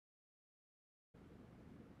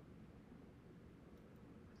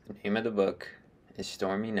The name of the book is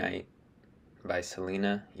Stormy Night by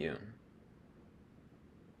Salina Yoon.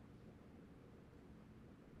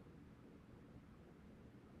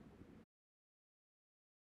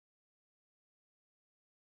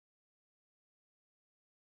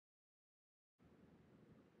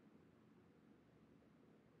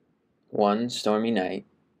 One stormy night,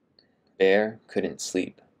 Bear couldn't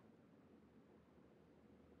sleep.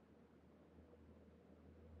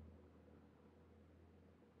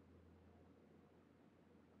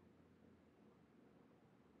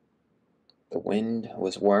 The wind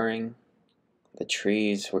was whirring, the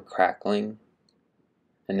trees were crackling,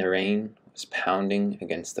 and the rain was pounding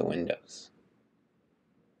against the windows.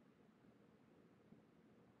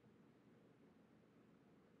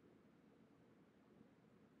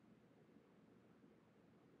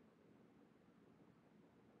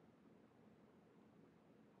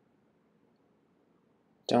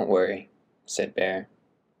 "Don't worry," said Bear.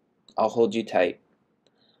 "I'll hold you tight.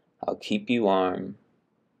 I'll keep you warm.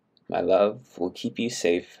 My love will keep you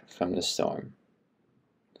safe from the storm,"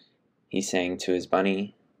 he sang to his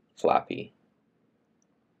bunny, Floppy.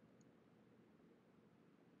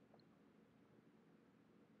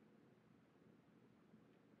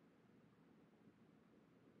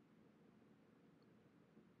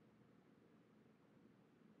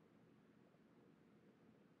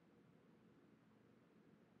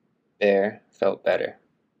 Bear felt better.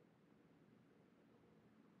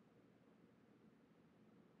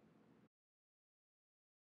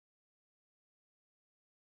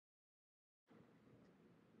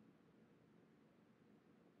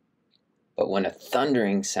 But when a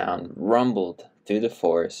thundering sound rumbled through the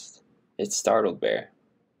forest, it startled Bear.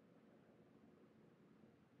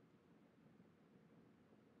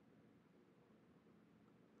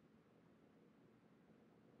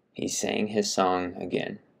 He sang his song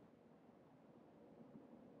again.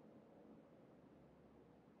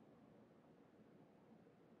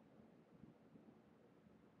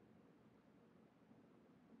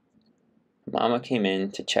 Mama came in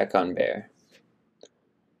to check on Bear.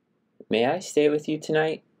 "May I stay with you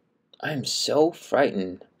tonight? I'm so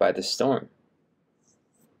frightened by the storm."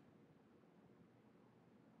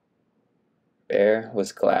 Bear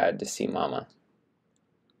was glad to see Mama.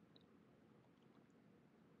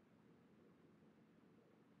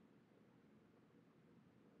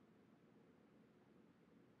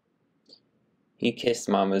 He kissed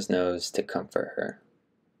Mama's nose to comfort her.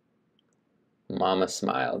 Mama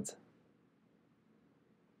smiled.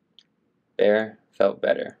 Bear felt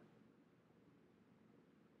better.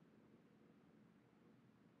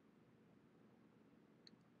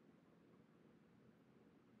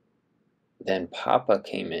 Then Papa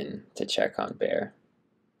came in to check on Bear.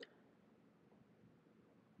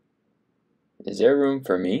 "Is there room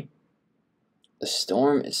for me? The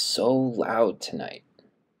storm is so loud tonight."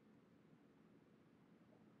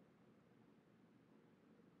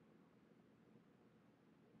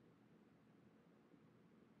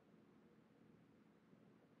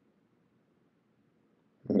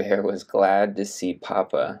 Bear was glad to see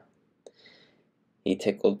Papa. He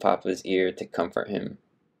tickled Papa's ear to comfort him.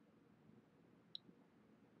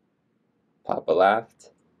 Papa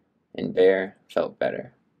laughed, and Bear felt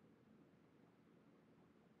better.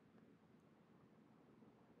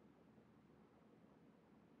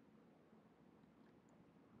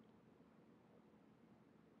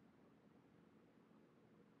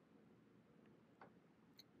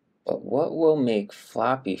 "But what will make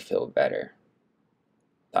Floppy feel better?"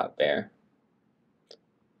 thought Bear.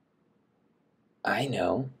 "I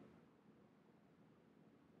know.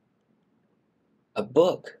 A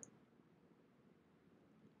book."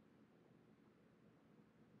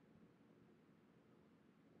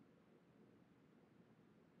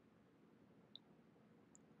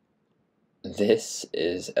 This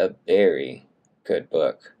is a very good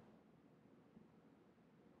book.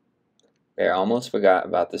 Bear almost forgot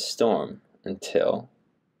about the storm until...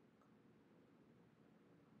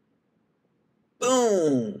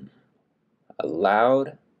 boom! A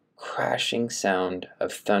loud, crashing sound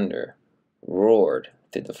of thunder roared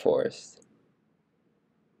through the forest.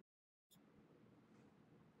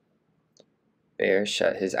 Bear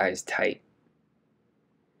shut his eyes tight.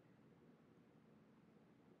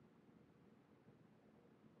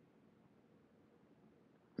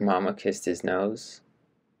 Mama kissed his nose,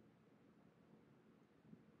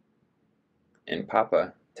 and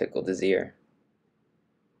Papa tickled his ear.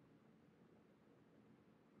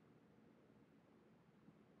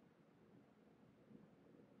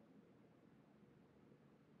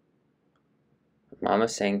 Mama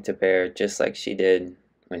sang to Bear just like she did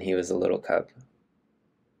when he was a little cub.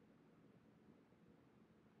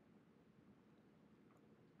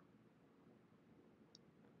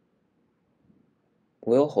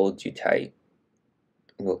 We'll hold you tight.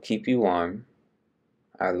 We'll keep you warm.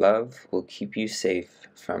 Our love will keep you safe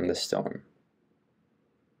from the storm.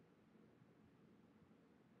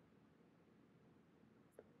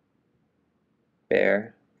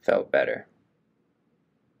 Bear felt better.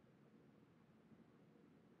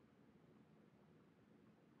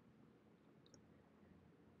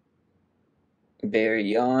 Bear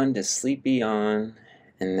yawned a sleepy yawn,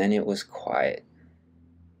 and then it was quiet.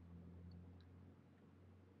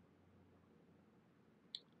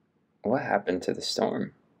 What happened to the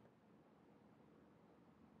storm?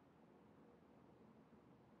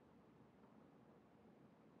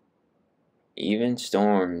 Even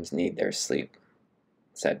storms need their sleep,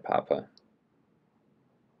 said Papa.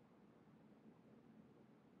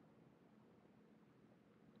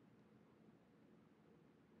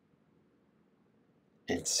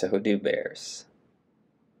 And so do bears.